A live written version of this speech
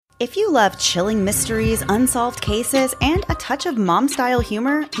If you love chilling mysteries, unsolved cases, and a touch of mom-style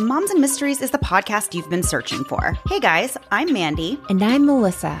humor, Moms and Mysteries is the podcast you've been searching for. Hey guys, I'm Mandy. And I'm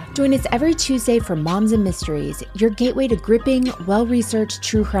Melissa. Join us every Tuesday for Moms and Mysteries, your gateway to gripping, well-researched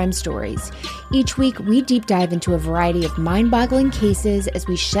true crime stories. Each week, we deep dive into a variety of mind-boggling cases as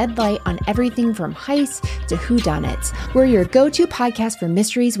we shed light on everything from heists to whodunits. We're your go-to podcast for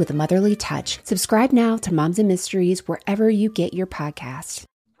mysteries with a motherly touch. Subscribe now to Moms and Mysteries wherever you get your podcasts.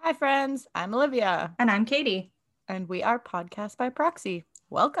 Hi, friends. I'm Olivia. And I'm Katie. And we are Podcast by Proxy.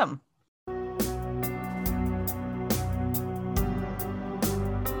 Welcome.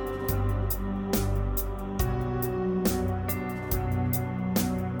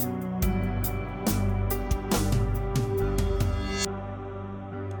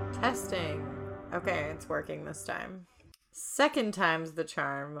 Testing. Okay, it's working this time. Second time's the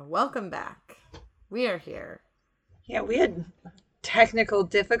charm. Welcome back. We are here. Yeah, we had technical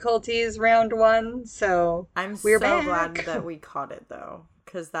difficulties round one, so we're so back. Glad that we caught it though,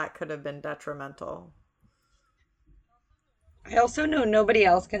 because that could have been detrimental. I also know nobody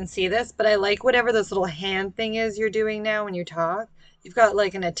else can see this, but I like whatever this little hand thing is you're doing now when you talk. You've got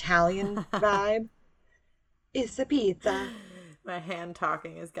like an Italian vibe. It's a pizza. My hand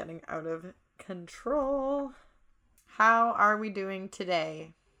talking is getting out of control. How are we doing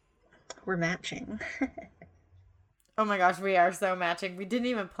today? We're matching. Oh my gosh, we are so matching. We didn't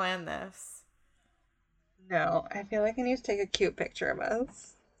even plan this. No, I feel like I need to take a cute picture of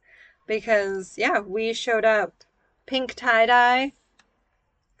us. Because, yeah, we showed up pink tie-dye,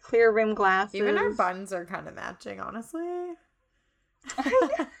 clear rim glasses. Even our buns are kind of matching, honestly.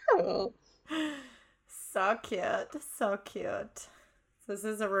 I know. So cute. So cute. This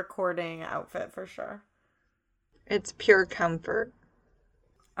is a recording outfit for sure. It's pure comfort.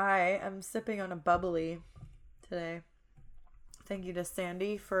 I am sipping on a bubbly today. Thank you to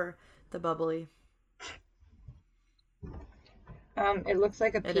Sandy for the bubbly. It looks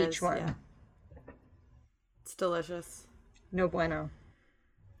like a peach one. Yeah. It's delicious. No bueno.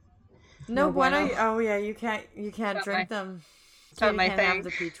 No bueno. Oh yeah, you can't drink them. It's not my can't thing. Have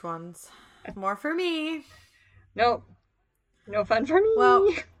the peach ones. More for me. Nope. No fun for me.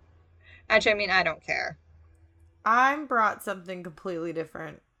 Well, actually, I mean, I don't care. I brought something completely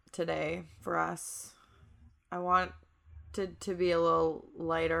different today for us. I want to be a little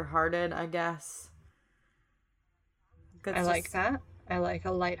lighter hearted, I guess. I like that. I like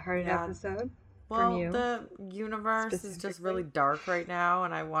a lighthearted episode from you. Well, the universe is just really dark right now,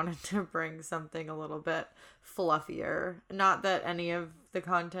 and I wanted to bring something a little bit fluffier. Not that any of the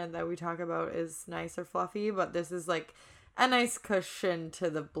content that we talk about is nice or fluffy, but this is like a nice cushion to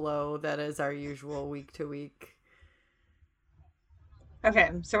the blow that is our usual week to week.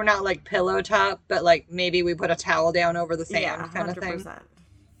 Okay, so we're not like pillow top, but like maybe we put a towel down over the sand kind of thing.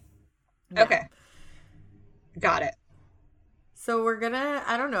 Yeah. Okay. Got it. So we're gonna,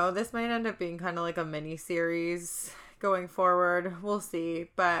 I don't know, this might end up being kind of like a mini series going forward. We'll see.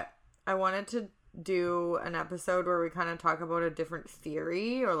 But I wanted to do an episode where we kind of talk about a different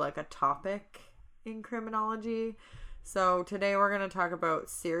theory or like a topic in criminology. So today we're going to talk about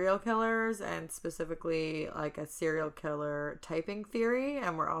serial killers and specifically like a serial killer typing theory.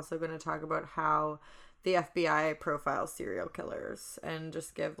 And we're also going to talk about how the FBI profiles serial killers and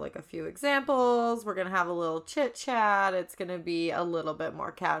just give like a few examples. We're going to have a little chit chat. It's going to be a little bit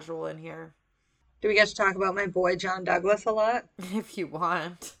more casual in here. Do we get to talk about my boy John Douglas a lot? If you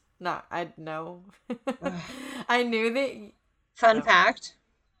want. No, I know. I knew that. Fun fact.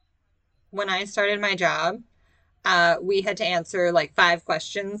 When I started my job, we had to answer like 5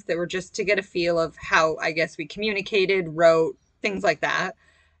 questions that were just to get a feel of how, I guess, we communicated, wrote, things like that.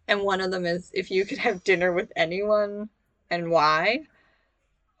 And one of them is if you could have dinner with anyone and why.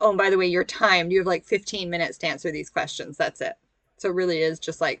 Oh, and by the way, you're timed. You have like 15 minutes to answer these questions. That's it. So it really is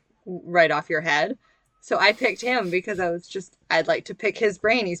just like right off your head. So I picked him because I'd like to pick his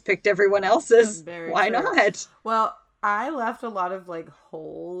brain. He's picked everyone else's. Why not? Well, I left a lot of like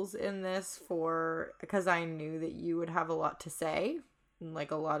holes in this because I knew that you would have a lot to say and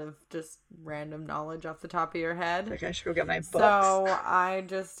like a lot of just random knowledge off the top of your head. Like I should go get my books. So I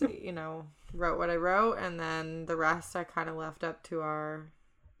just, wrote what I wrote, and then the rest I kind of left up to our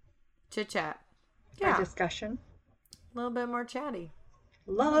chit chat. Yeah. Our discussion. A little bit more chatty.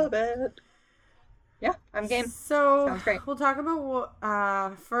 Love it. Yeah, I'm game. So sounds great. We'll talk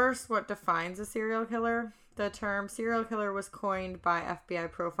about first what defines a serial killer. The term serial killer was coined by FBI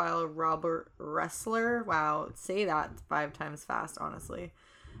profiler Robert Ressler. Wow, say that 5 times fast, honestly.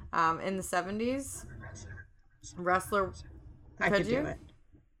 In the 70s. Ressler. I could do it.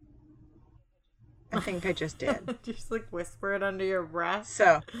 I think I just did. Just like whisper it under your breath.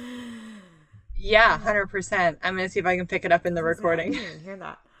 So, yeah, 100%. I'm going to see if I can pick it up in the recording. I didn't even hear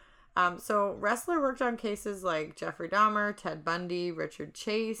that. So Ressler worked on cases like Jeffrey Dahmer, Ted Bundy, Richard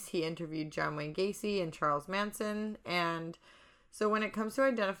Chase. He interviewed John Wayne Gacy and Charles Manson. And so when it comes to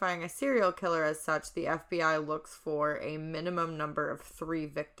identifying a serial killer as such, the FBI looks for a minimum number of 3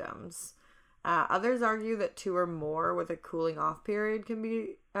 victims. Others argue that 2 or more with a cooling off period can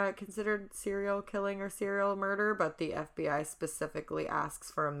be considered serial killing or serial murder, but the FBI specifically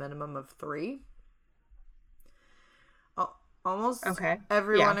asks for a minimum of 3. Almost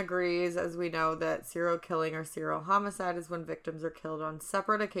everyone agrees, as we know, that serial killing or serial homicide is when victims are killed on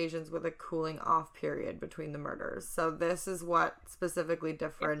separate occasions with a cooling off period between the murders. So this is what specifically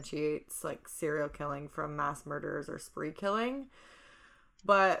differentiates like serial killing from mass murders or spree killing.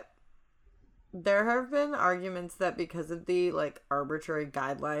 But there have been arguments that because of the like arbitrary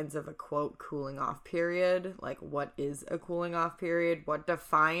guidelines of a quote cooling off period, like what is a cooling off period, what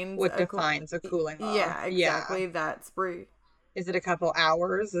defines a cooling off? Yeah, exactly. That spree. Is it a couple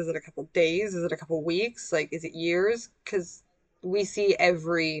hours? Is it a couple days? Is it a couple weeks? Like, is it years? Because we see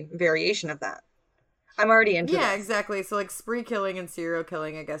every variation of that. I'm already into this. Exactly. So, like, spree killing and serial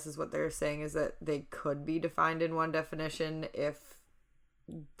killing, I guess, is what they're saying is that they could be defined in one definition if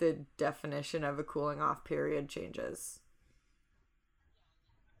the definition of a cooling off period changes.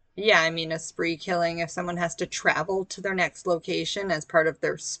 Yeah, I mean, a spree killing, if someone has to travel to their next location as part of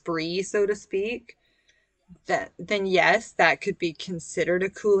their spree, so to speak, then yes, that could be considered a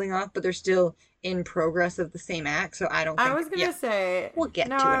cooling off, but they're still in progress of the same act. So I don't think... I was going to say... We'll get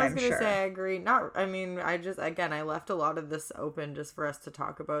to it, I'm sure. I was going to say I agree. I left a lot of this open just for us to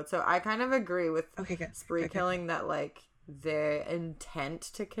talk about. So I kind of agree with spree killing that, like, the intent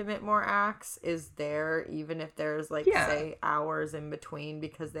to commit more acts is there, even if there's, like, say, hours in between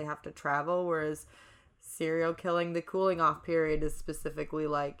because they have to travel, whereas... serial killing, the cooling off period is specifically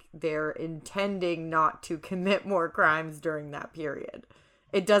like they're intending not to commit more crimes during that period.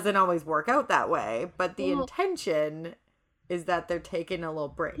 It doesn't always work out that way, but the intention is that they're taking a little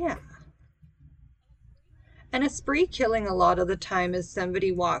break. Yeah. And a spree killing a lot of the time is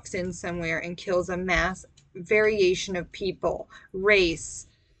somebody walks in somewhere and kills a mass variation of people, race,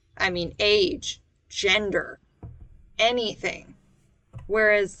 age, gender, anything.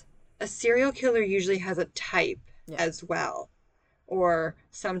 Whereas a serial killer usually has a type as well, or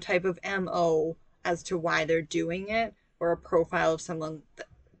some type of MO as to why they're doing it, or a profile of someone that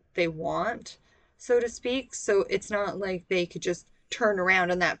they want, so to speak. So it's not like they could just turn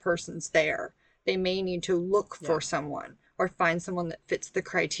around and that person's there. They may need to look for someone or find someone that fits the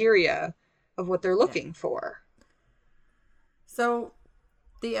criteria of what they're looking for. So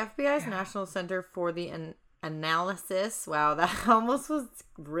the FBI's National Center for the Analysis. Wow, that almost was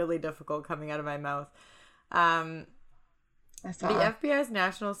really difficult coming out of my mouth. The FBI's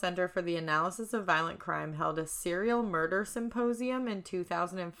National Center for the Analysis of Violent Crime held a serial murder symposium in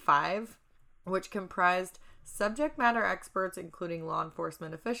 2005, which comprised subject matter experts, including law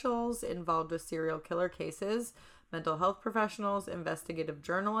enforcement officials involved with serial killer cases, mental health professionals, investigative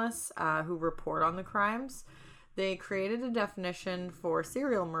journalists who report on the crimes. They created a definition for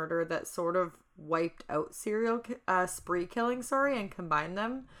serial murder that sort of wiped out spree killing, and combined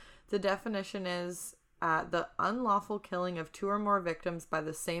them. The definition is the unlawful killing of 2 or more victims by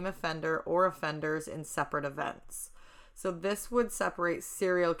the same offender or offenders in separate events. So this would separate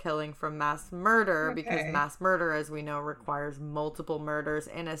serial killing from mass murder because mass murder, as we know, requires multiple murders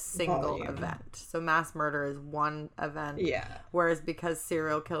in a single event. So mass murder is one event. Yeah. Whereas because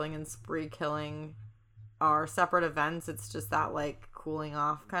serial killing and spree killing are separate events, it's just that like cooling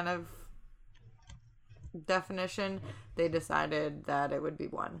off kind of definition. They decided that it would be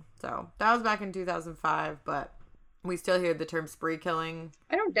one. So that was back in 2005, but we still hear the term spree killing.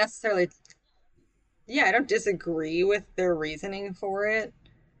 I don't disagree with their reasoning for it.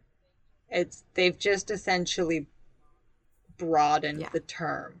 They've just essentially broadened the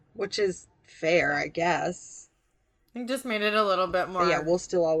term, which is fair, I guess. It just made it a little bit more... But we'll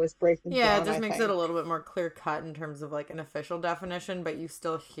still always break them down, Yeah, it just makes it a little bit more clear-cut in terms of, like, an official definition, but you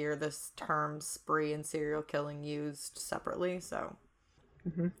still hear this term spree and serial killing used separately, so...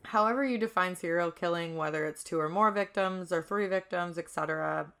 Mm-hmm. However you define serial killing, whether it's 2 or more victims or 3 victims,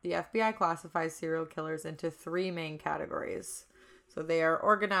 etc., the FBI classifies serial killers into 3 main categories. So they are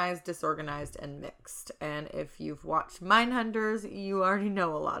organized, disorganized, and mixed. And if you've watched Mindhunters, you already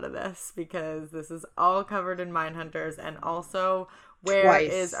know a lot of this because this is all covered in Mindhunters. And also, where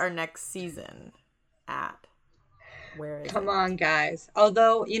is our next season at? Where is Come on, guys.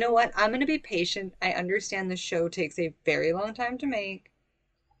 Although, you know what? I'm going to be patient. I understand the show takes a very long time to make.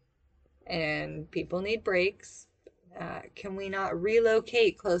 and people need breaks. Can we not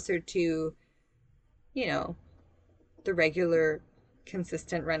relocate closer to, you know, the regular,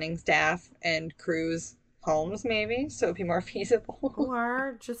 consistent running staff and crews' homes, maybe, so it'd be more feasible?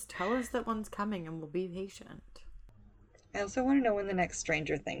 Or just tell us that one's coming and we'll be patient. I also want to know when the next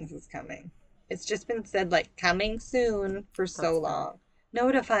Stranger Things is coming. It's just been said, like, coming soon for so long.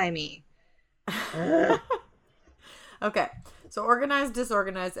 Notify me. Okay, so organized,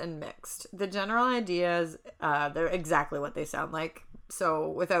 disorganized, and mixed. The general ideas, they're exactly what they sound like. So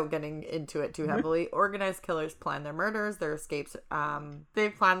without getting into it too heavily, organized killers plan their murders, their escapes, they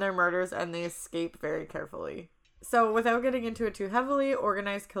plan their murders and they escape very carefully. So without getting into it too heavily,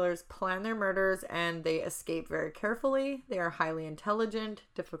 organized killers plan their murders and they escape very carefully. They are highly intelligent,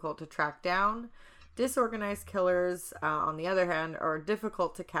 difficult to track down. Disorganized killers, on the other hand, are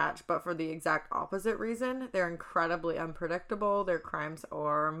difficult to catch, but for the exact opposite reason. They're incredibly unpredictable. Their crimes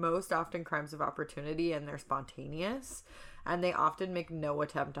are most often crimes of opportunity and they're spontaneous, and they often make no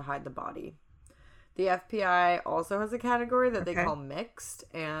attempt to hide the body. The FBI also has a category that they call mixed,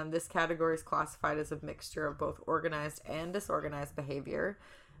 and this category is classified as a mixture of both organized and disorganized behavior.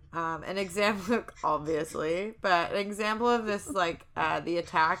 An example, obviously, but an example of this, like, the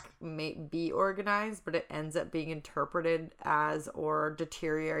attack may be organized, but it ends up being interpreted as or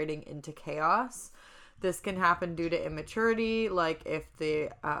deteriorating into chaos. This can happen due to immaturity, like if the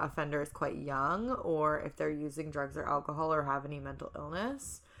offender is quite young, or if they're using drugs or alcohol or have any mental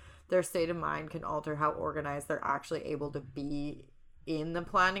illness. Their state of mind can alter how organized they're actually able to be in the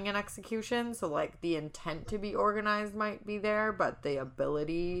planning and execution. So, like, the intent to be organized might be there, but the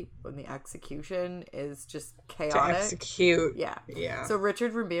ability when the execution is just chaotic. To execute. Yeah. So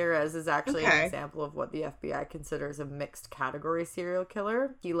Richard Ramirez is actually an example of what the FBI considers a mixed category serial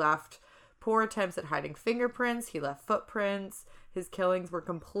killer. He left poor attempts at hiding fingerprints. He left footprints. His killings were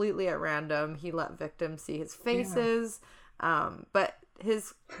completely at random. He let victims see his faces. But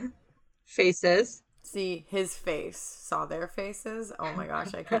his faces. See his face. Saw their faces. Oh my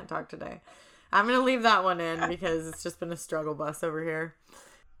gosh, I can't talk today. I'm going to leave that one in because it's just been a struggle bus over here.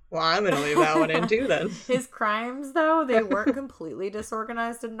 Well, I'm going to leave that one in too then. His crimes, though, they weren't completely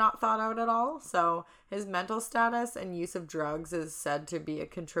disorganized and not thought out at all. So his mental status and use of drugs is said to be a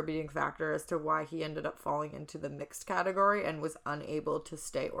contributing factor as to why he ended up falling into the mixed category and was unable to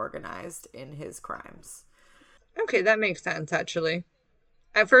stay organized in his crimes. Okay, that makes sense, actually.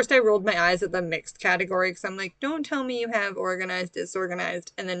 At first, I rolled my eyes at the mixed category because I'm like, don't tell me you have organized,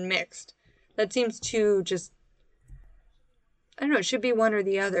 disorganized, and then mixed. That seems too just... I don't know, it should be one or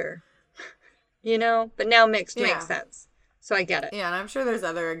the other. You know? But now mixed makes sense. So I get it. Yeah, and I'm sure there's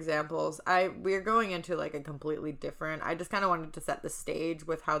other examples. We're going into like a completely different... I just kind of wanted to set the stage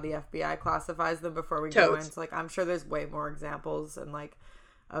with how the FBI classifies them before we go in. So, like, I'm sure there's way more examples and, like,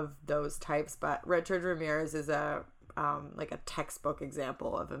 of those types. But Richard Ramirez is a textbook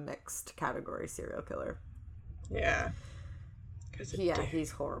example of a mixed category serial killer. Yeah. Yeah,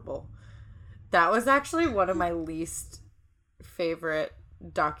 he's horrible. That was actually one of my least favorite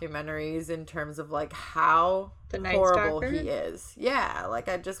documentaries in terms of like how horrible he is. Yeah, like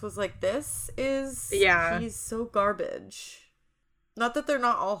I just was like, he's so garbage. Not that they're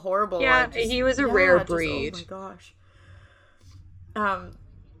not all horrible. Yeah, he was a rare breed. Oh my gosh.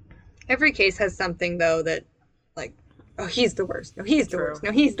 Every case has something though that, like, oh, he's the worst. No, he's the worst.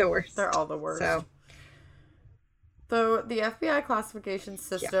 No, he's the worst. They're all the worst. So the FBI classification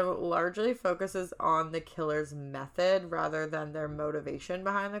system largely focuses on the killer's method rather than their motivation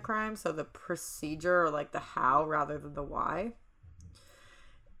behind the crime. So the procedure, or like the how, rather than the why.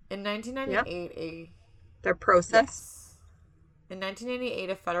 In 1998, their process. Yes. In 1998,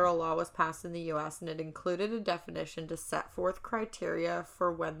 a federal law was passed in the U.S. and it included a definition to set forth criteria for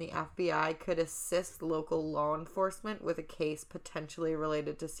when the FBI could assist local law enforcement with a case potentially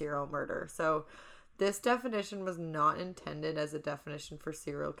related to serial murder. So this definition was not intended as a definition for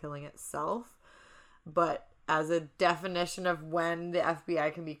serial killing itself, but as a definition of when the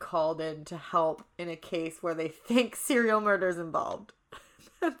FBI can be called in to help in a case where they think serial murder is involved.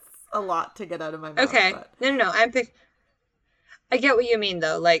 That's a lot to get out of my mouth. Okay. But... No. I get what you mean,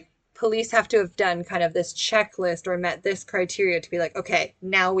 though. Like, police have to have done kind of this checklist or met this criteria to be like, okay,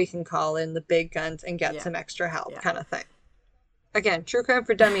 now we can call in the big guns and get some extra help kind of thing. Again, True Crime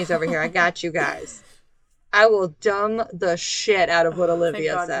for Dummies over here. I got you guys. I will dumb the shit out of what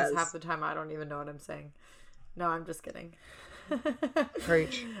Olivia thank God, says. Half the time I don't even know what I'm saying. No, I'm just kidding.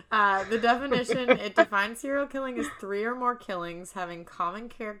 Preach. The definition, it defines serial killing as 3 or more killings having common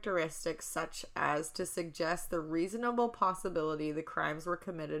characteristics such as to suggest the reasonable possibility the crimes were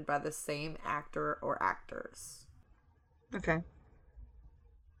committed by the same actor or actors. Okay.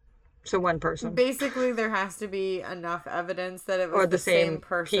 So one person. Basically, there has to be enough evidence that it was Or the same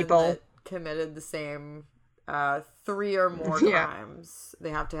person people that committed the same 3 or more crimes. They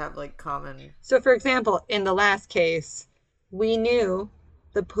have to have like common. So, for example, in the last case, we knew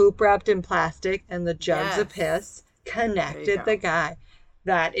the poop wrapped in plastic and the jugs of piss connected the guy.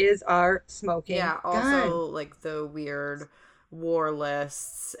 That is our smoking gun. Also like the weird war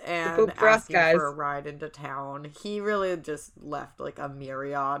lists and the poop for asking us, guys. for a ride into town. He really just left like a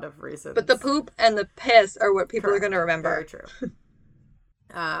myriad of reasons. But the poop and the piss are what people are going to remember. Very true.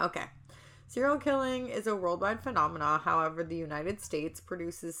 Okay. Serial killing is a worldwide phenomenon. However, the United States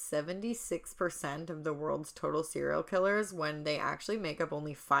produces 76% of the world's total serial killers when they actually make up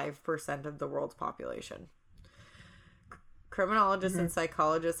only 5% of the world's population. Criminologists and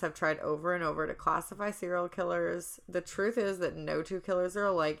psychologists have tried over and over to classify serial killers. The truth is that no two killers are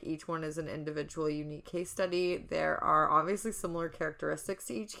alike. Each one is an individual, unique case study. There are obviously similar characteristics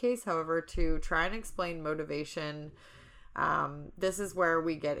to each case. However, to try and explain motivation, this is where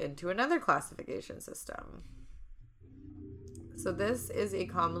we get into another classification system. So this is a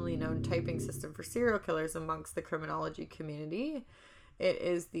commonly known typing system for serial killers amongst the criminology community. It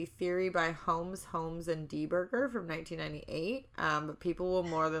is the theory by Holmes, and Dieberger from 1998, but people will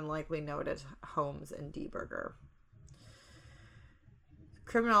more than likely know it as Holmes and Dieberger.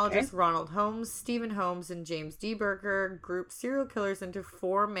 Criminologists Ronald Holmes, Stephen Holmes, and James Dieberger group serial killers into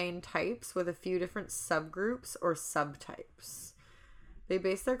 4 main types with a few different subgroups or subtypes. They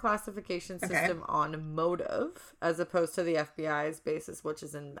base their classification system on motive as opposed to the FBI's basis, which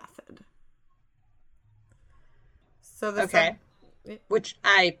is in method. So the which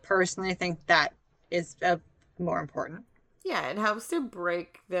I personally think that is more important. Yeah, it helps to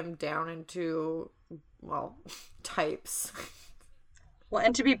break them down into, well, types. Well,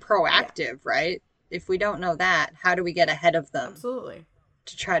 and to be proactive, right? If we don't know that, how do we get ahead of them? Absolutely.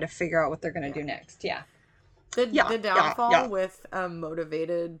 To try to figure out what they're going to do next. Yeah. The downfall with a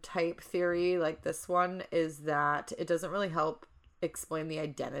motivated type theory like this one is that it doesn't really help explain the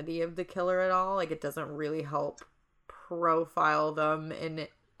identity of the killer at all. Like, it doesn't really help profile them in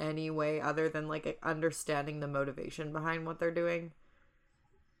any way other than like understanding the motivation behind what they're doing.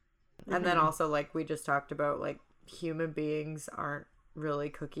 And then also, like we just talked about, like human beings aren't really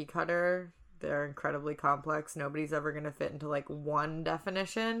cookie cutter. They're incredibly complex. Nobody's ever going to fit into like one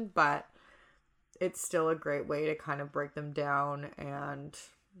definition, but it's still a great way to kind of break them down and,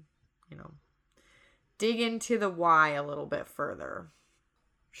 you know, dig into the why a little bit further.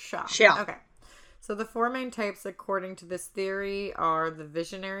 Sure. Okay. So the 4 main types, according to this theory, are the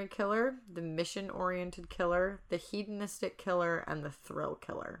visionary killer, the mission-oriented killer, the hedonistic killer, and the thrill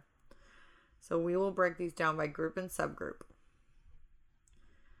killer. So we will break these down by group and subgroup.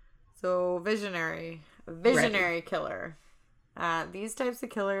 So visionary killer. These types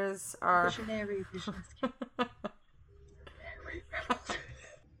of killers are... Visionary.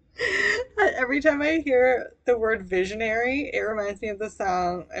 Every time I hear the word visionary, it reminds me of the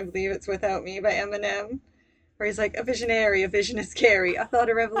song, I believe it's Without Me by Eminem, where he's like, a visionary, a vision is scary, I thought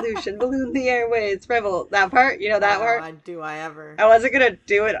a revolution, balloon the airways, rebel. That part? You know that part? Do I ever. I wasn't going to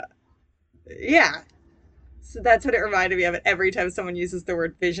do it. Yeah. So that's what it reminded me of. And every time someone uses the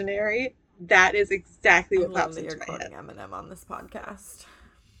word visionary, that is exactly what pops into my head. Eminem on this podcast.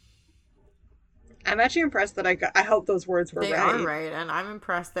 I'm actually impressed that I hope those words were right. They are right, and I'm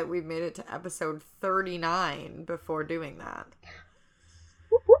impressed that we've made it to episode 39 before doing that.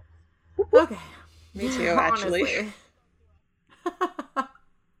 Okay. Me too, actually.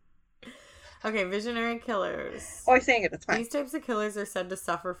 Okay, visionary killers. Oh, I'm saying it, that's fine. These types of killers are said to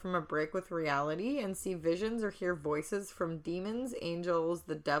suffer from a break with reality and see visions or hear voices from demons, angels,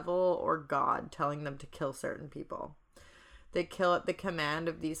 the devil, or God telling them to kill certain people. They kill at the command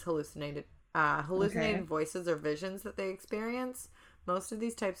of these hallucinated voices or visions that they experience. Most of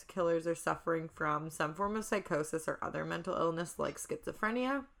these types of killers are suffering from some form of psychosis or other mental illness like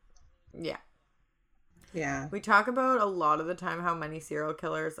schizophrenia. Yeah. We talk about a lot of the time how many serial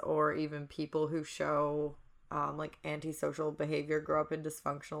killers or even people who show like antisocial behavior grow up in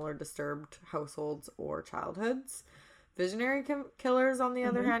dysfunctional or disturbed households or childhoods. Visionary killers, on the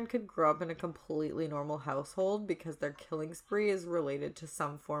other hand, could grow up in a completely normal household because their killing spree is related to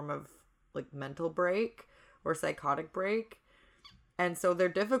some form of like mental break or psychotic break. And so they're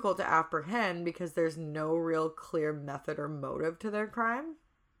difficult to apprehend because there's no real clear method or motive to their crime.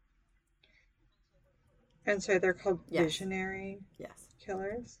 And so they're called visionary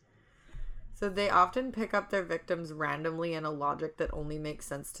killers? So they often pick up their victims randomly in a logic that only makes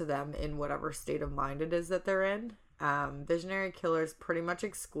sense to them in whatever state of mind it is that they're in. Visionary killers pretty much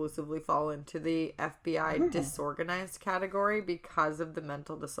exclusively fall into the FBI disorganized category because of the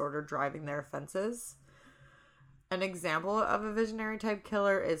mental disorder driving their offenses. An example of a visionary type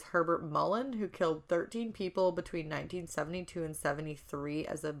killer is Herbert Mullen, who killed 13 people between 1972 and 73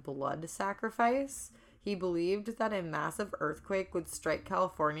 as a blood sacrifice. He believed that a massive earthquake would strike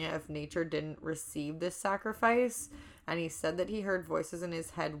California if nature didn't receive this sacrifice, and he said that he heard voices in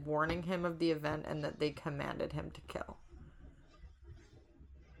his head warning him of the event and that they commanded him to kill.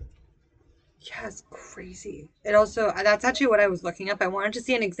 Yeah, it's crazy. It also, that's actually what I was looking up. I wanted to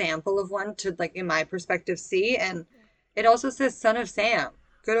see an example of one to, like, in my perspective, see, and it also says Son of Sam.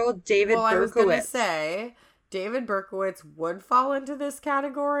 Good old David Berkowitz. I was going to say, David Berkowitz would fall into this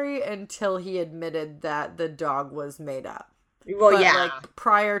category until he admitted that the dog was made up. Well, but, yeah. like,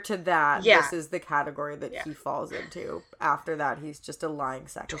 prior to that, this is the category that he falls into. After that, he's just a lying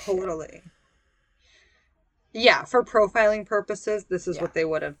sack of shit. Totally. Yeah, for profiling purposes, this is what they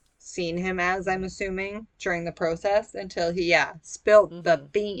would have seen him as, I'm assuming, during the process, until he, spilled the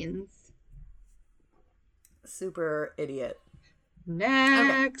beans. Super idiot.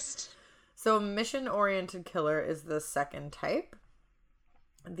 Next. Okay. So mission-oriented killer is the second type.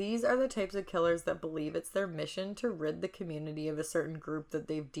 These are the types of killers that believe it's their mission to rid the community of a certain group that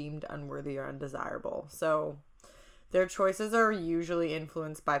they've deemed unworthy or undesirable. So their choices are usually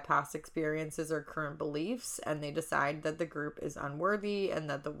influenced by past experiences or current beliefs, and they decide that the group is unworthy and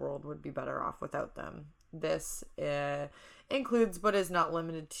that the world would be better off without them. This includes, but is not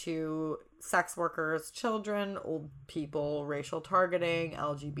limited to, sex workers, children, old people, racial targeting,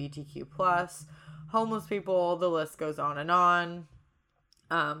 LGBTQ+, homeless people, the list goes on and on.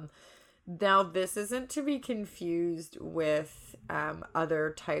 Now, this isn't to be confused with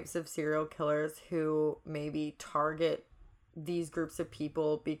other types of serial killers who maybe target these groups of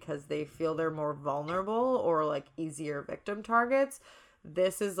people because they feel they're more vulnerable or like easier victim targets.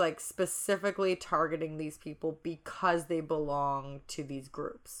 This is like specifically targeting these people because they belong to these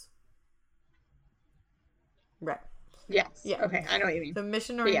groups. Right. Yes. Yeah. Okay, I know what you mean. The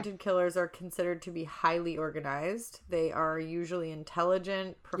mission-oriented killers are considered to be highly organized. They are usually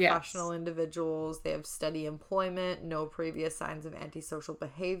intelligent, professional individuals. They have steady employment, no previous signs of antisocial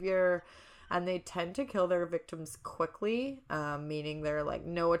behavior, and they tend to kill their victims quickly, meaning there are like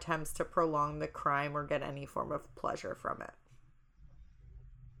no attempts to prolong the crime or get any form of pleasure from it.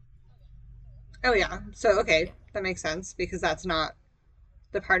 Oh, yeah. So, okay, that makes sense because that's not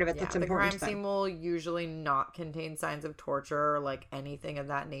the part of it that's important. The crime scene will usually not contain signs of torture or like anything of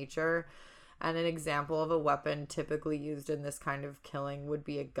that nature. And an example of a weapon typically used in this kind of killing would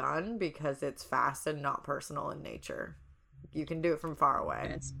be a gun because it's fast and not personal in nature. You can do it from far away.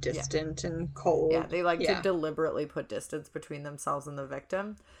 And it's distant and cold. Yeah, they like to deliberately put distance between themselves and the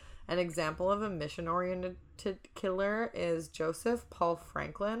victim. An example of a mission-oriented killer is Joseph Paul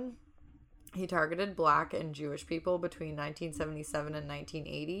Franklin. He targeted Black and Jewish people between 1977 and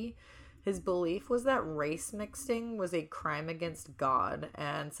 1980. His belief was that race mixing was a crime against God,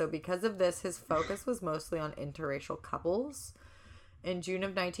 and so because of this, his focus was mostly on interracial couples. In June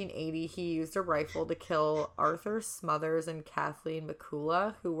of 1980, he used a rifle to kill Arthur Smothers and Kathleen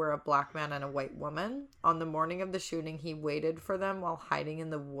McCullough, who were a Black man and a white woman. On the morning of the shooting, he waited for them while hiding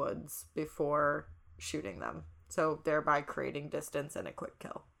in the woods before shooting them, so thereby creating distance and a quick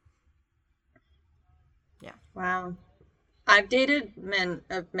kill. Yeah. Wow. I've dated men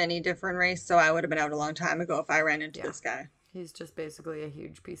of many different race, so I would have been out a long time ago if I ran into this guy. He's just basically a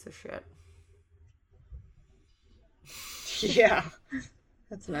huge piece of shit. Yeah.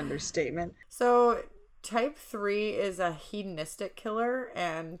 That's an understatement. So, type 3 is a hedonistic killer,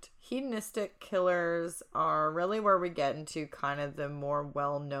 and hedonistic killers are really where we get into kind of the more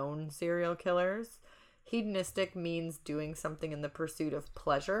well-known serial killers. Hedonistic means doing something in the pursuit of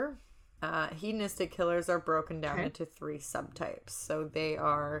pleasure. Hedonistic killers are broken down into 3 subtypes. So they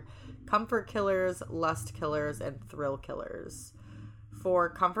are comfort killers, lust killers, and thrill killers. For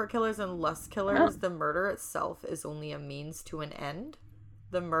comfort killers and lust killers, the murder itself is only a means to an end.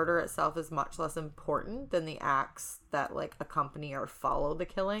 The murder itself is much less important than the acts that like accompany or follow the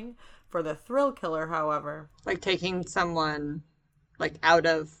killing. For the thrill killer, however, like taking someone like out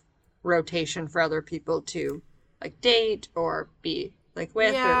of rotation for other people to like date or be like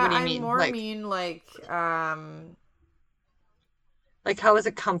with, or what do you mean? I mean like how is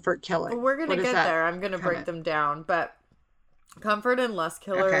a comfort killing? We're gonna get there. I'm gonna break them down, but comfort and lust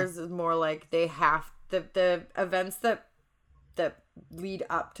killers is more like they have the events that lead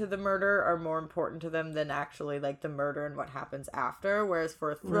up to the murder are more important to them than actually like the murder and what happens after. Whereas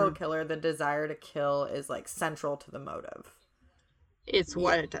for a thrill killer, the desire to kill is like central to the motive. It's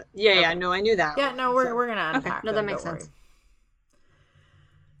what it does. Yeah, no, I knew that. Yeah, no, we're going to unpack Okay, no, that them, makes don't sense. worry.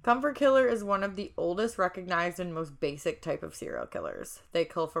 Comfort killer is one of the oldest recognized and most basic type of serial killers. They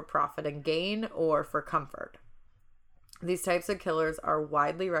kill for profit and gain or for comfort. These types of killers are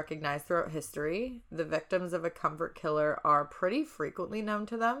widely recognized throughout history. The victims of a comfort killer are pretty frequently known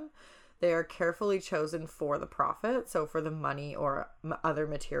to them. They are carefully chosen for the profit, so for the money or other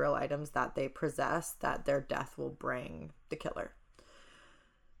material items that they possess that their death will bring the killer.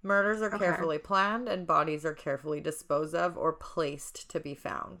 Murders are carefully planned and bodies are carefully disposed of or placed to be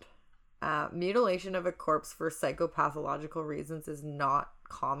found. Mutilation of a corpse for psychopathological reasons is not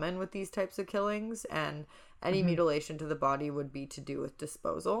common with these types of killings, and any mutilation to the body would be to do with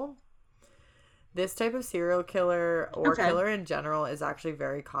disposal. This type of serial killer or killer in general is actually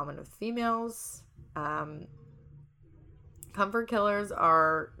very common with females. Comfort killers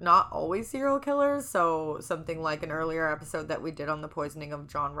are not always serial killers, so something like an earlier episode that we did on the poisoning of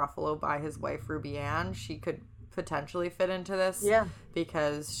John Ruffalo by his wife Ruby Ann, she could potentially fit into this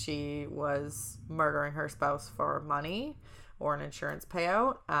because she was murdering her spouse for money or an insurance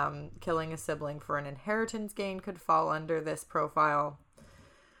payout. Killing a sibling for an inheritance gain could fall under this profile.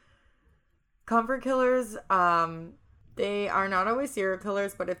 Comfort killers, they are not always serial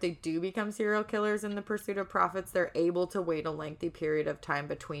killers, but if they do become serial killers in the pursuit of profits, they're able to wait a lengthy period of time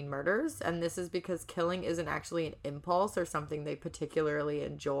between murders. And this is because killing isn't actually an impulse or something they particularly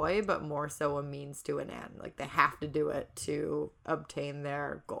enjoy, but more so a means to an end. Like they have to do it to obtain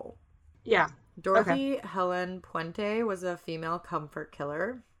their goal. Yeah. Dorothy Helen Puente was a female comfort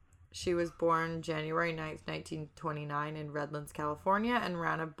killer. She was born January 9th, 1929 in Redlands, California, and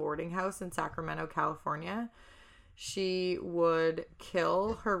ran a boarding house in Sacramento, California. She would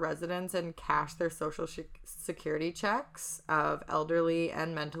kill her residents and cash their social security checks of elderly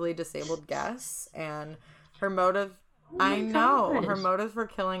and mentally disabled guests. And her motive, her motives for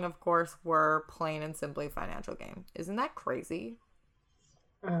killing, of course, were plain and simply financial gain. Isn't that crazy?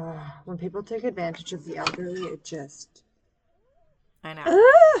 When people take advantage of the elderly, it just... I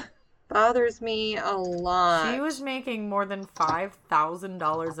know. Bothers me a lot. She was making more than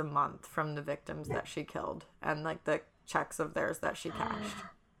 $5,000 a month from the victims that she killed and like the checks of theirs that she cashed.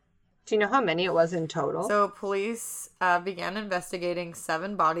 Do you know how many it was in total? So police began investigating.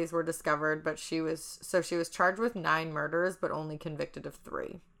 7 bodies were discovered, but she was charged with 9 murders, but only convicted of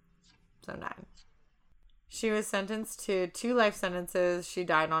 3. So 9. She was sentenced to 2 life sentences. She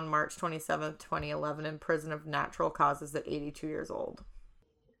died on March 27th, 2011 in prison of natural causes at 82 years old.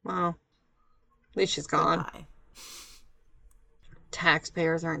 Wow. At least she's gone. Goodbye.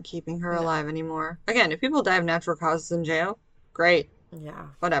 Taxpayers aren't keeping her alive anymore. Again, if people die of natural causes in jail, great. Yeah.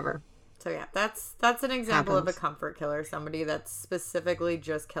 Whatever. So yeah, that's an example of a comfort killer. Somebody that's specifically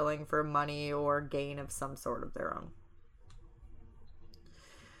just killing for money or gain of some sort of their own.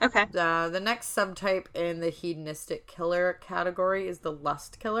 Okay. The next subtype in the hedonistic killer category is the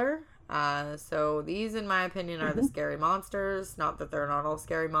lust killer. So these, in my opinion, are the scary monsters. Not that they're not all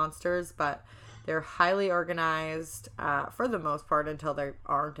scary monsters, but they're highly organized for the most part until they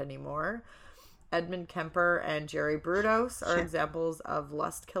aren't anymore. Edmund Kemper and Jerry Brudos are examples of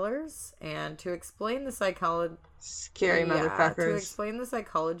lust killers. And to explain the psychology... Scary motherfuckers. To explain the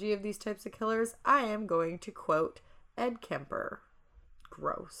psychology of these types of killers, I am going to quote Ed Kemper.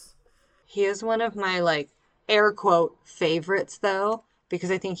 Gross. He is one of my, air quote, favorites, though,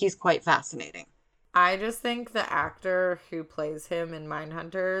 because I think he's quite fascinating. I just think the actor who plays him in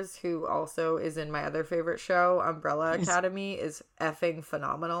Mindhunters, who also is in my other favorite show, Umbrella Academy, is effing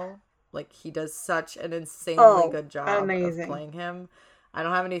phenomenal. Like, he does such an insanely good job of playing him. I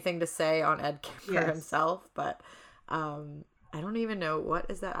don't have anything to say on Ed Kemper himself, but I don't even know, what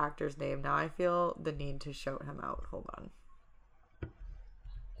is that actor's name? Now I feel the need to shout him out. Hold on.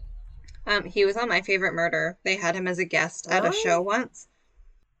 He was on My Favorite Murder. They had him as a guest at a show once.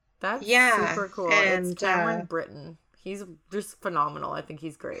 That's super cool. And it's Cameron Britton. He's just phenomenal. I think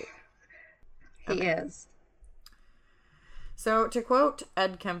he's great. He is. So, to quote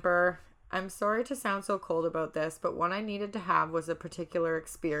Ed Kemper, "I'm sorry to sound so cold about this, but what I needed to have was a particular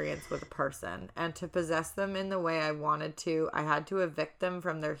experience with a person, and to possess them in the way I wanted to, I had to evict them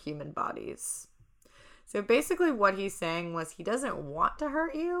from their human bodies." So basically what he's saying was he doesn't want to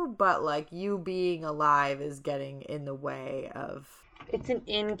hurt you, but you being alive is getting in the way of... It's an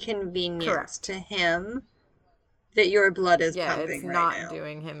inconvenience to him that your blood is pumping right now. Yeah, it's not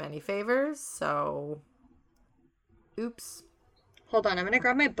doing him any favors, so... Oops. Hold on, I'm going to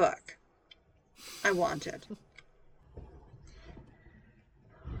grab my book. I want it.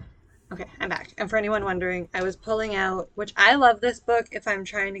 Okay, I'm back. And for anyone wondering, I was pulling out, which I love this book if I'm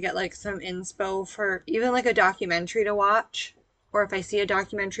trying to get some inspo for even a documentary to watch. or if I see a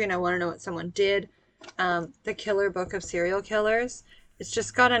documentary and I want to know what someone did, The Killer Book of Serial Killers. It's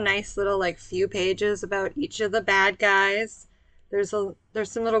just got a nice little like few pages about each of the bad guys. There's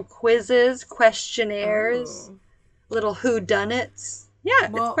some little quizzes, questionnaires, Oh. little whodunits. Yeah,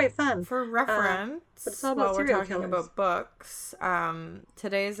 it's quite fun. For reference, but it's all about while we're serial talking killers. about books,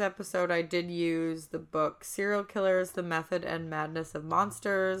 today's episode I did use the book Serial Killers, The Method and Madness of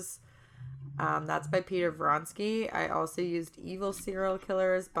Monsters. That's by Peter Vronsky. I also used Evil Serial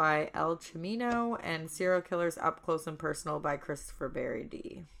Killers by El Chimino and Serial Killers Up Close and Personal by Christopher Barry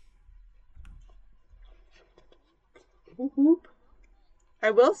D. I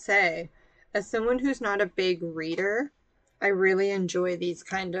will say, as someone who's not a big reader, I really enjoy these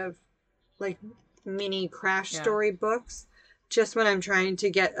kind of like mini crash story books just when I'm trying to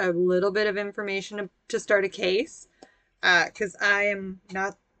get a little bit of information to start a case, because I am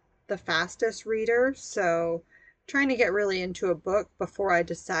not the fastest reader, so trying to get really into a book before I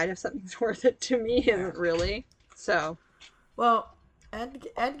decide if something's worth it to me isn't really. So, well, Ed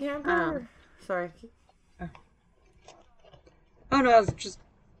Kemper. Sorry. Oh no, I was just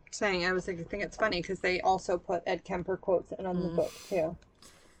saying. I think it's funny because they also put Ed Kemper quotes in on the book too.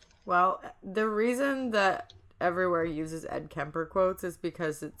 Well, the reason that everywhere uses Ed Kemper quotes is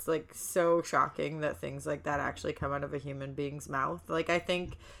because it's like so shocking that things like that actually come out of a human being's mouth. Like, I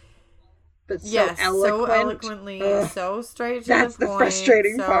think, but so eloquently, so straight to the point. That's the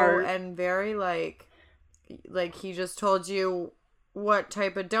frustrating part. And very like he just told you what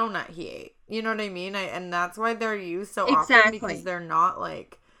type of donut he ate. You know what I mean? And that's why they're used so often, because they're not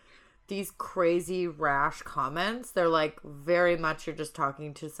like these crazy rash comments. They're like very much you're just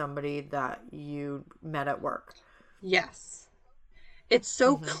talking to somebody that you met at work. Yes. It's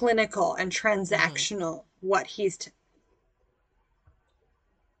so clinical and transactional what he's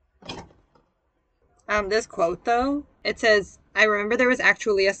this quote though, it says, "I remember there was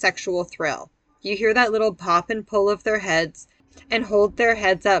actually a sexual thrill. You hear that little pop and pull of their heads and hold their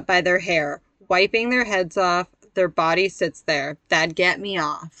heads up by their hair, wiping their heads off, their body sits there. That'd get me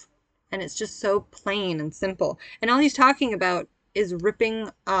off." And it's just so plain and simple. And all he's talking about is ripping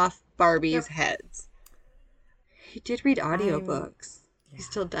off Barbie's heads. He did read audiobooks. He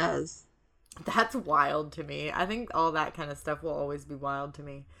still does. That's wild to me. I think all that kind of stuff will always be wild to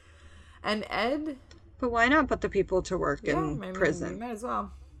me. And Ed... But why not put the people to work in prison? Might as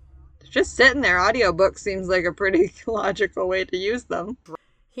well. Just sitting there, audiobooks seems like a pretty logical way to use them.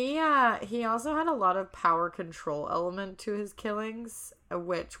 He also had a lot of power control element to his killings,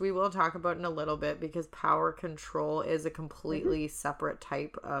 which we will talk about in a little bit, because power control is a completely separate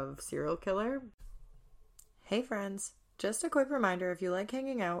type of serial killer. Hey friends, just a quick reminder, if you like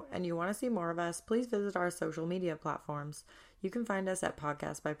hanging out and you want to see more of us, please visit our social media platforms. You can find us at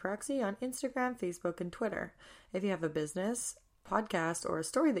Podcast by Proxy on Instagram, Facebook, and Twitter. If you have a business, podcast, or a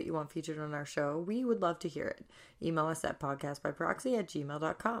story that you want featured on our show, we would love to hear it. Email us at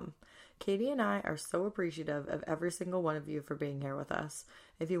podcastbyproxy@gmail.com. Katie and I are so appreciative of every single one of you for being here with us.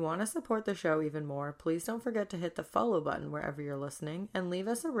 If you want to support the show even more, please don't forget to hit the follow button wherever you're listening and leave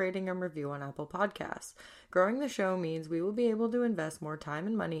us a rating and review on Apple Podcasts. Growing the show means we will be able to invest more time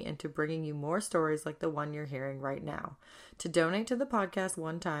and money into bringing you more stories like the one you're hearing right now. To donate to the podcast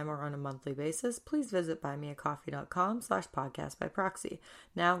one time or on a monthly basis, please visit buymeacoffee.com/podcastbyproxy.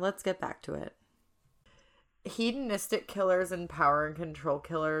 Now let's get back to it. Hedonistic killers and power and control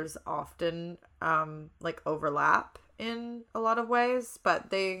killers often overlap in a lot of ways,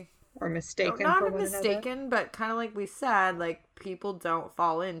 but they are mistaken not for one mistaken another. But kind of like we said, like, people don't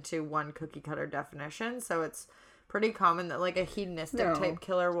fall into one cookie cutter definition, so it's pretty common that like a hedonistic type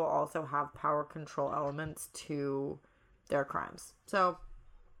killer will also have power control elements to their crimes. So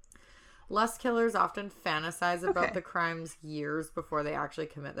lust killers often fantasize about the crimes years before they actually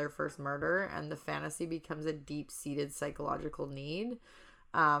commit their first murder, and the fantasy becomes a deep-seated psychological need.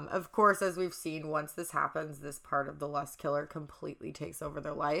 Of course, as we've seen, once this happens, this part of the lust killer completely takes over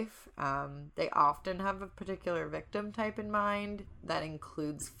their life. They often have a particular victim type in mind that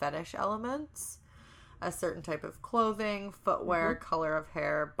includes fetish elements, a certain type of clothing, footwear, color of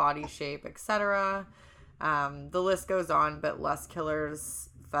hair, body shape, etc. The list goes on, but lust killers'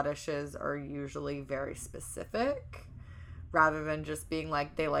 fetishes are usually very specific rather than just being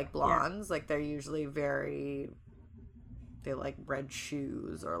like they like blondes. Like they're usually they like red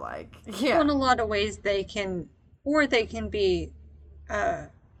shoes or like Well, in a lot of ways they can be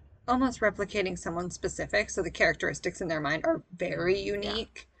almost replicating someone specific, so the characteristics in their mind are very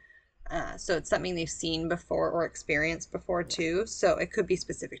unique. So it's something they've seen before or experienced before too, so it could be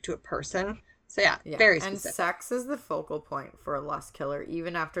specific to a person. So yeah, very specific. And sex is the focal point for a lust killer.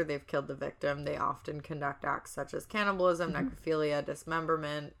 Even after they've killed the victim, they often conduct acts such as cannibalism, necrophilia,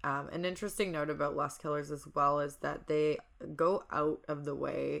 dismemberment. An interesting note about lust killers as well is that they go out of the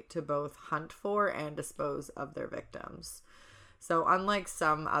way to both hunt for and dispose of their victims. So unlike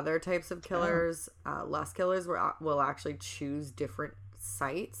some other types of killers, lust killers will actually choose different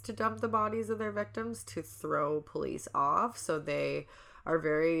sites to dump the bodies of their victims to throw police off. So they are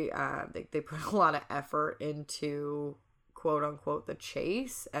very, they put a lot of effort into, quote unquote, the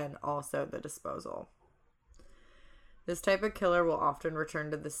chase and also the disposal. This type of killer will often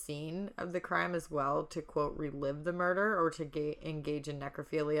return to the scene of the crime as well to, quote, relive the murder or to engage in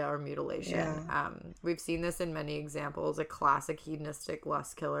necrophilia or mutilation. Yeah. We've seen this in many examples. A classic hedonistic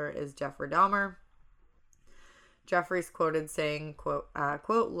lust killer is Jeffrey Dahmer. Jeffrey's quoted saying, quote,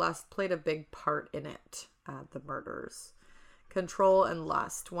 lust played a big part in it, the murders. Control and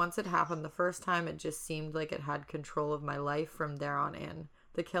lust. Once it happened the first time, it just seemed like it had control of my life from there on in.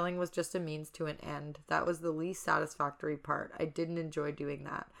 The killing was just a means to an end. That was the least satisfactory part. I didn't enjoy doing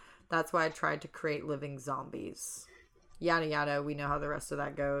that. That's why I tried to create living zombies. Yada yada. We know how the rest of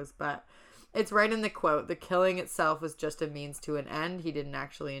that goes, but it's right in the quote. The killing itself was just a means to an end. He didn't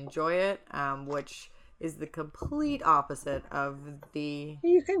actually enjoy it, which is the complete opposite of the...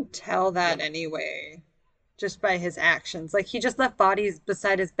 You can tell that anyway. Just by his actions. Like, he just left bodies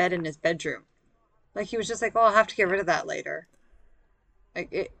beside his bed in his bedroom. Like, he was just like, oh, I'll have to get rid of that later.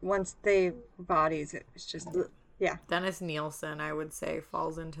 Like, once they bodies, it's just, yeah. Dennis Nielsen, I would say,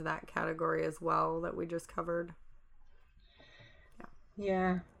 falls into that category as well that we just covered.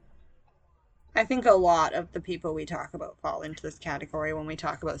 Yeah. I think a lot of the people we talk about fall into this category when we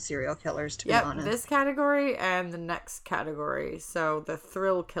talk about serial killers, to be honest. This category and the next category. So, the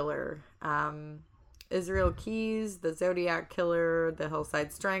thrill killer. Israel Keys, the Zodiac Killer, the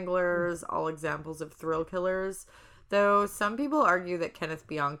Hillside Stranglers, all examples of thrill killers. Though some people argue that Kenneth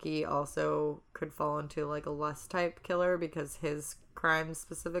Bianchi also could fall into like a lust type killer because his crimes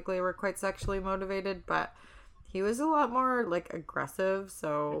specifically were quite sexually motivated, but he was a lot more like aggressive,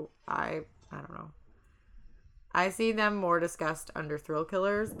 so I don't know. I see them more discussed under thrill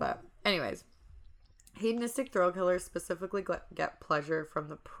killers, but anyways. Hedonistic thrill killers specifically get pleasure from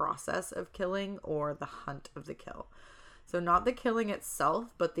the process of killing or the hunt of the kill. So not the killing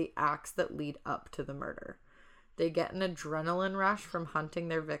itself, but the acts that lead up to the murder. They get an adrenaline rush from hunting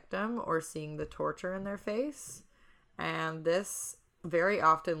their victim or seeing the torture in their face. And this very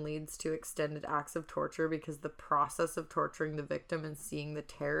often leads to extended acts of torture because the process of torturing the victim and seeing the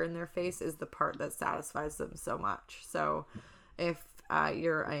terror in their face is the part that satisfies them so much. So if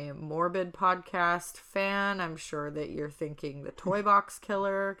you're a Morbid podcast fan, I'm sure that you're thinking the Toy Box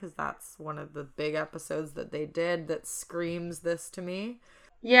Killer, because that's one of the big episodes that they did that screams this to me.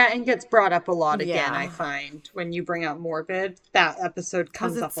 Yeah, and gets brought up a lot again, I find. When you bring up Morbid, that episode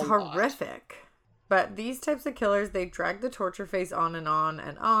comes up a lot. Because it's horrific. But these types of killers, they drag the torture face on and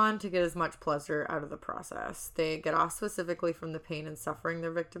on to get as much pleasure out of the process. They get off specifically from the pain and suffering their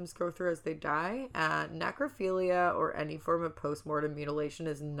victims go through as they die. Necrophilia or any form of post-mortem mutilation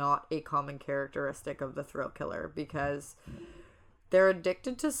is not a common characteristic of the thrill killer because they're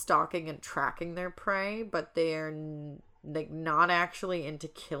addicted to stalking and tracking their prey, but they're like not actually into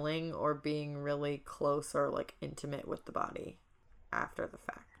killing or being really close or like intimate with the body after the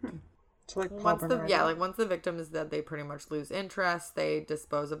fact. Like once the victim is dead, they pretty much lose interest. They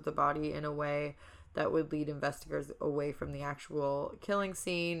dispose of the body in a way that would lead investigators away from the actual killing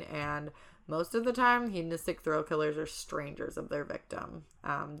scene. And most of the time, hedonistic thrill killers are strangers of their victim,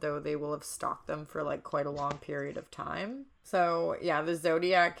 though they will have stalked them for like quite a long period of time. So yeah, the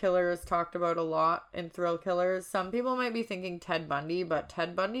Zodiac Killer is talked about a lot in thrill killers. Some people might be thinking Ted Bundy, but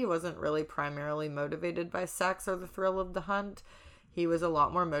Ted Bundy wasn't really primarily motivated by sex or the thrill of the hunt. He was a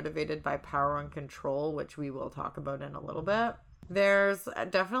lot more motivated by power and control, which we will talk about in a little bit. There's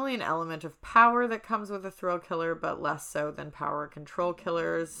definitely an element of power that comes with a thrill killer, but less so than power control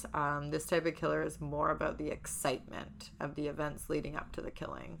killers. This type of killer is more about the excitement of the events leading up to the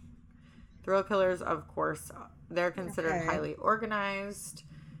killing. Thrill killers, of course, they're considered highly organized,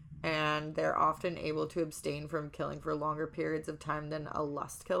 and they're often able to abstain from killing for longer periods of time than a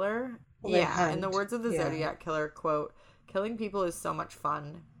lust killer. In the words of the Zodiac Killer, quote, "Killing people is so much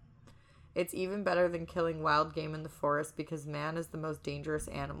fun. It's even better than killing wild game in the forest because man is the most dangerous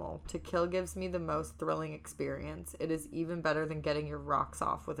animal. To kill gives me the most thrilling experience. It is even better than getting your rocks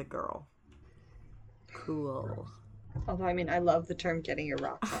off with a girl." Cool. Although, I mean, I love the term getting your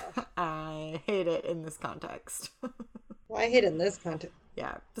rocks off. I hate it in this context. Well, I hate it in this context.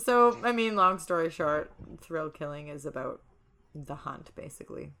 Yeah. So, I mean, long story short, thrill killing is about the hunt,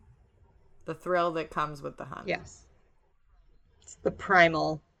 basically. The thrill that comes with the hunt. Yes. It's the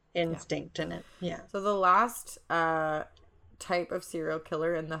primal instinct in it. Yeah. So the last type of serial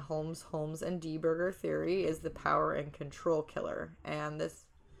killer in the Holmes and Dieberger theory is the power and control killer. And this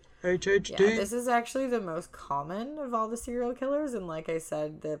HHD. Yeah, this is actually the most common of all the serial killers. And like I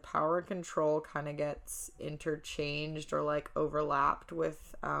said, the power and control kind of gets interchanged or like overlapped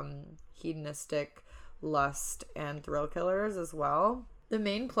with hedonistic lust and thrill killers as well. The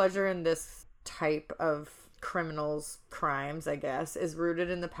main pleasure in this type of criminals' crimes, I guess, is rooted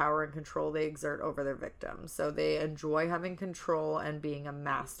in the power and control they exert over their victims. So they enjoy having control and being a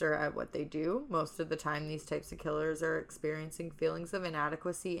master at what they do. Most of the time, these types of killers are experiencing feelings of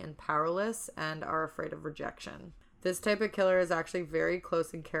inadequacy and powerless and are afraid of rejection. This type of killer is actually very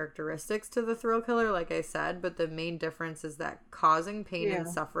close in characteristics to the thrill killer, like I said, but the main difference is that causing pain and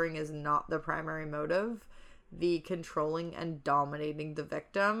suffering is not the primary motive. The controlling and dominating the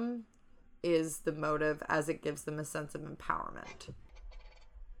victim is the motive, as it gives them a sense of empowerment.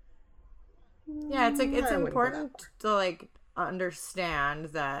 Yeah, it's like, it's important to like understand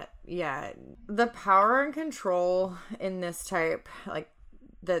that, the power and control in this type, like,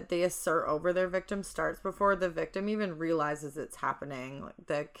 that they assert over their victim starts before the victim even realizes it's happening. Like,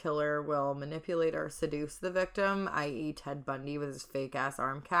 the killer will manipulate or seduce the victim, i.e. Ted Bundy with his fake ass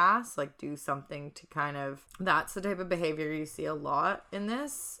arm cast, like do something to kind of, that's the type of behavior you see a lot in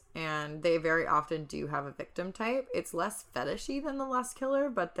this. And they very often do have a victim type. It's less fetishy than the lust killer,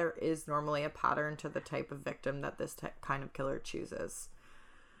 but there is normally a pattern to the type of victim that this kind of killer chooses.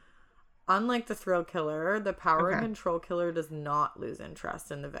 Unlike the thrill killer, the power and control killer does not lose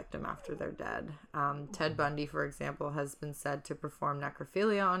interest in the victim after they're dead. Ted Bundy, for example, has been said to perform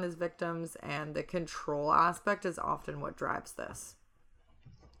necrophilia on his victims, and the control aspect is often what drives this.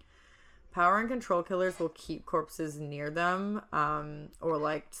 Power and control killers will keep corpses near them, or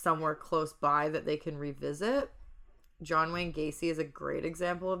like somewhere close by that they can revisit. John Wayne Gacy is a great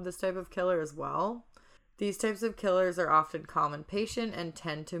example of this type of killer as well. These types of killers are often calm and patient and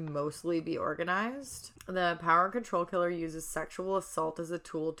tend to mostly be organized. The power and control killer uses sexual assault as a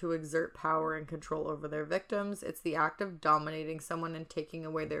tool to exert power and control over their victims. It's the act of dominating someone and taking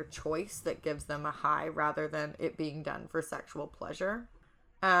away their choice that gives them a high, rather than it being done for sexual pleasure.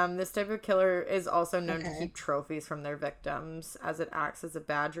 This type of killer is also known to keep trophies from their victims, as it acts as a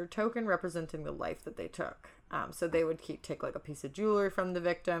badge or token representing the life that they took. So they would take like a piece of jewelry from the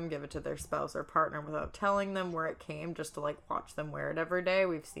victim, give it to their spouse or partner without telling them where it came, just to like watch them wear it every day.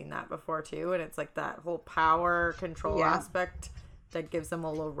 We've seen that before too, and it's like that whole power control aspect that gives them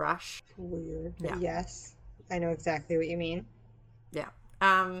a little rush. Weird. Yeah. Yes, I know exactly what you mean. Yeah.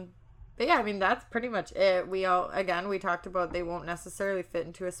 But yeah, I mean, that's pretty much it. We talked about they won't necessarily fit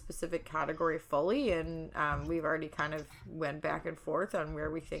into a specific category fully, and we've already kind of went back and forth on where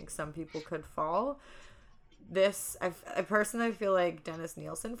we think some people could fall. I personally feel like Dennis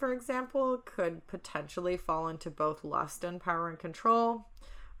Nielsen, for example, could potentially fall into both lust and power and control.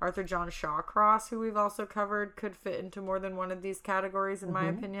 Arthur John Shawcross, who we've also covered, could fit into more than one of these categories, in my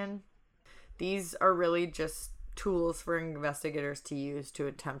opinion. These are really just tools for investigators to use to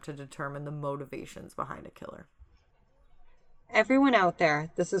attempt to determine the motivations behind a killer. Everyone out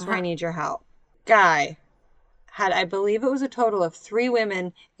there, this is where I need your help. Guy had, I believe it was a total of 3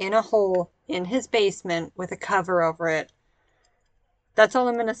 women in a hole in his basement with a cover over it. That's all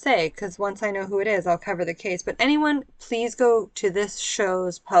I'm going to say, because once I know who it is, I'll cover the case. But anyone, please go to this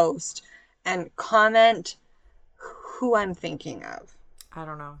show's post and comment who I'm thinking of. I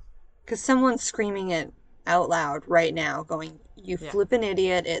don't know. Because someone's screaming it out loud right now, going, you flippin'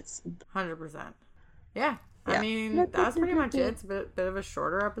 idiot, it's 100%. Yeah. I mean, that's pretty much it. It's a bit of a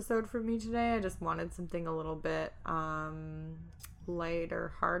shorter episode for me today. I just wanted something a little bit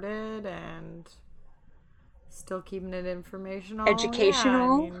lighter hearted and still keeping it informational.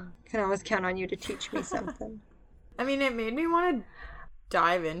 Educational. Yeah, can always count on you to teach me something. I mean, it made me want to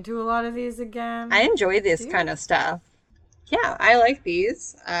dive into a lot of these again. I enjoy this kind of stuff. Yeah, I like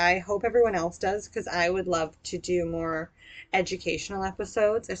these. I hope everyone else does, because I would love to do more educational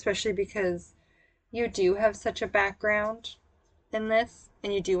episodes, especially because you do have such a background in this,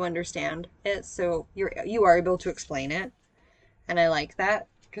 and you do understand it, so you are able to explain it, and I like that,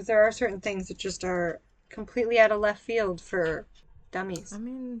 because there are certain things that just are completely out of left field for dummies. I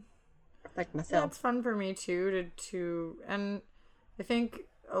mean, like myself. It's fun for me too, to and I think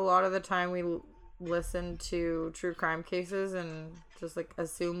a lot of the time listen to true crime cases and just like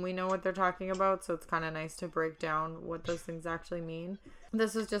assume we know what they're talking about, so it's kind of nice to break down what those things actually mean.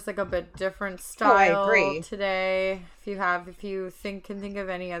 This is just like a bit different style. I agree. Today. If you can think of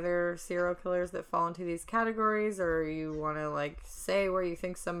any other serial killers that fall into these categories, or you want to like say where you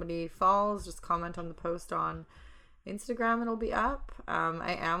think somebody falls, just comment on the post on Instagram. It'll be up.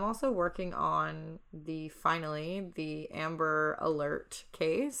 I am also working on the Amber Alert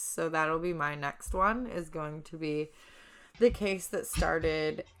case, so that'll be my next one, is going to be the case that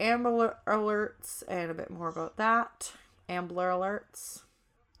started Amber Alerts, and a bit more about that. Ambler Alerts.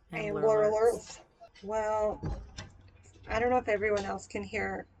 Ambler Alerts. Well, I don't know if everyone else can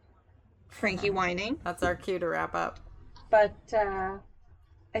hear Frankie whining. That's our cue to wrap up. But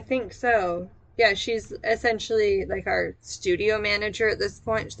I think so. Yeah, she's essentially like our studio manager at this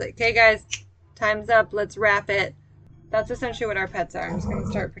point. She's like, hey guys, time's up, let's wrap it. That's essentially what our pets are. I'm just going to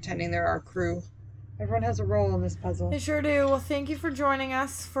start pretending they're our crew. Everyone has a role in this puzzle. They sure do. Well, thank you for joining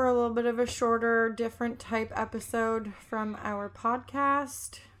us for a little bit of a shorter, different type episode from our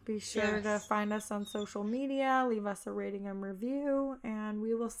podcast. Be sure to find us on social media, leave us a rating and review, and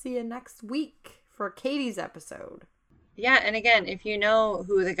we will see you next week for Katie's episode. Yeah, and again, if you know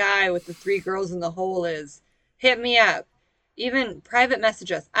who the guy with the 3 girls in the hole is, hit me up. Even private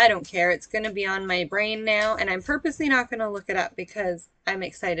message us. I don't care. It's going to be on my brain now, and I'm purposely not going to look it up because I'm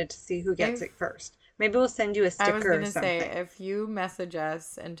excited to see who gets it first. Maybe we'll send you a sticker or something. I was going to say, if you message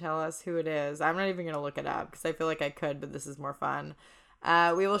us and tell us who it is, I'm not even going to look it up because I feel like I could, but this is more fun.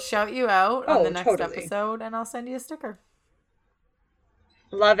 We will shout you out on the next episode, and I'll send you a sticker.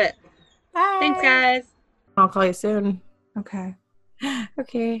 Love it. Bye. Thanks, guys. I'll call you soon. Okay.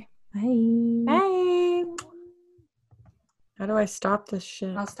 Okay. Bye. Bye. How do I stop this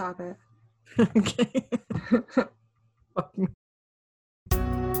shit? I'll stop it. Okay.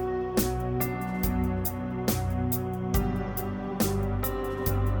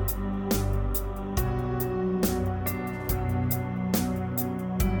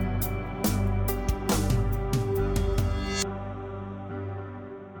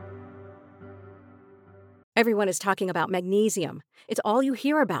 Everyone is talking about magnesium. It's all you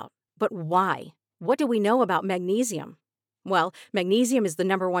hear about. But why? What do we know about magnesium? Well, magnesium is the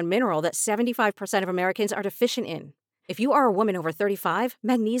 #1 mineral that 75% of Americans are deficient in. If you are a woman over 35,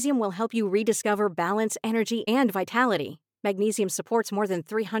 magnesium will help you rediscover balance, energy, and vitality. Magnesium supports more than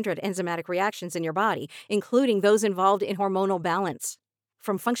 300 enzymatic reactions in your body, including those involved in hormonal balance.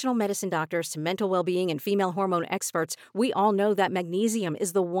 From functional medicine doctors to mental well-being and female hormone experts, we all know that magnesium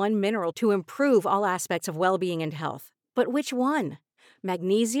is the one mineral to improve all aspects of well-being and health. But which one?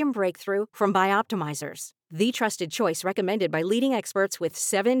 Magnesium Breakthrough from Bioptimizers, the trusted choice recommended by leading experts with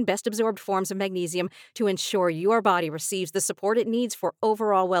 7 best-absorbed forms of magnesium to ensure your body receives the support it needs for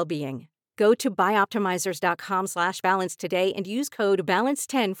overall well-being. Go to bioptimizers.com/balance today and use code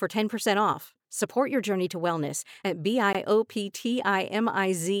BALANCE10 for 10% off. Support your journey to wellness at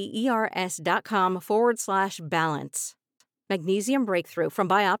bioptimizers.com/balance. Magnesium Breakthrough from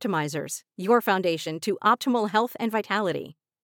Bioptimizers, your foundation to optimal health and vitality.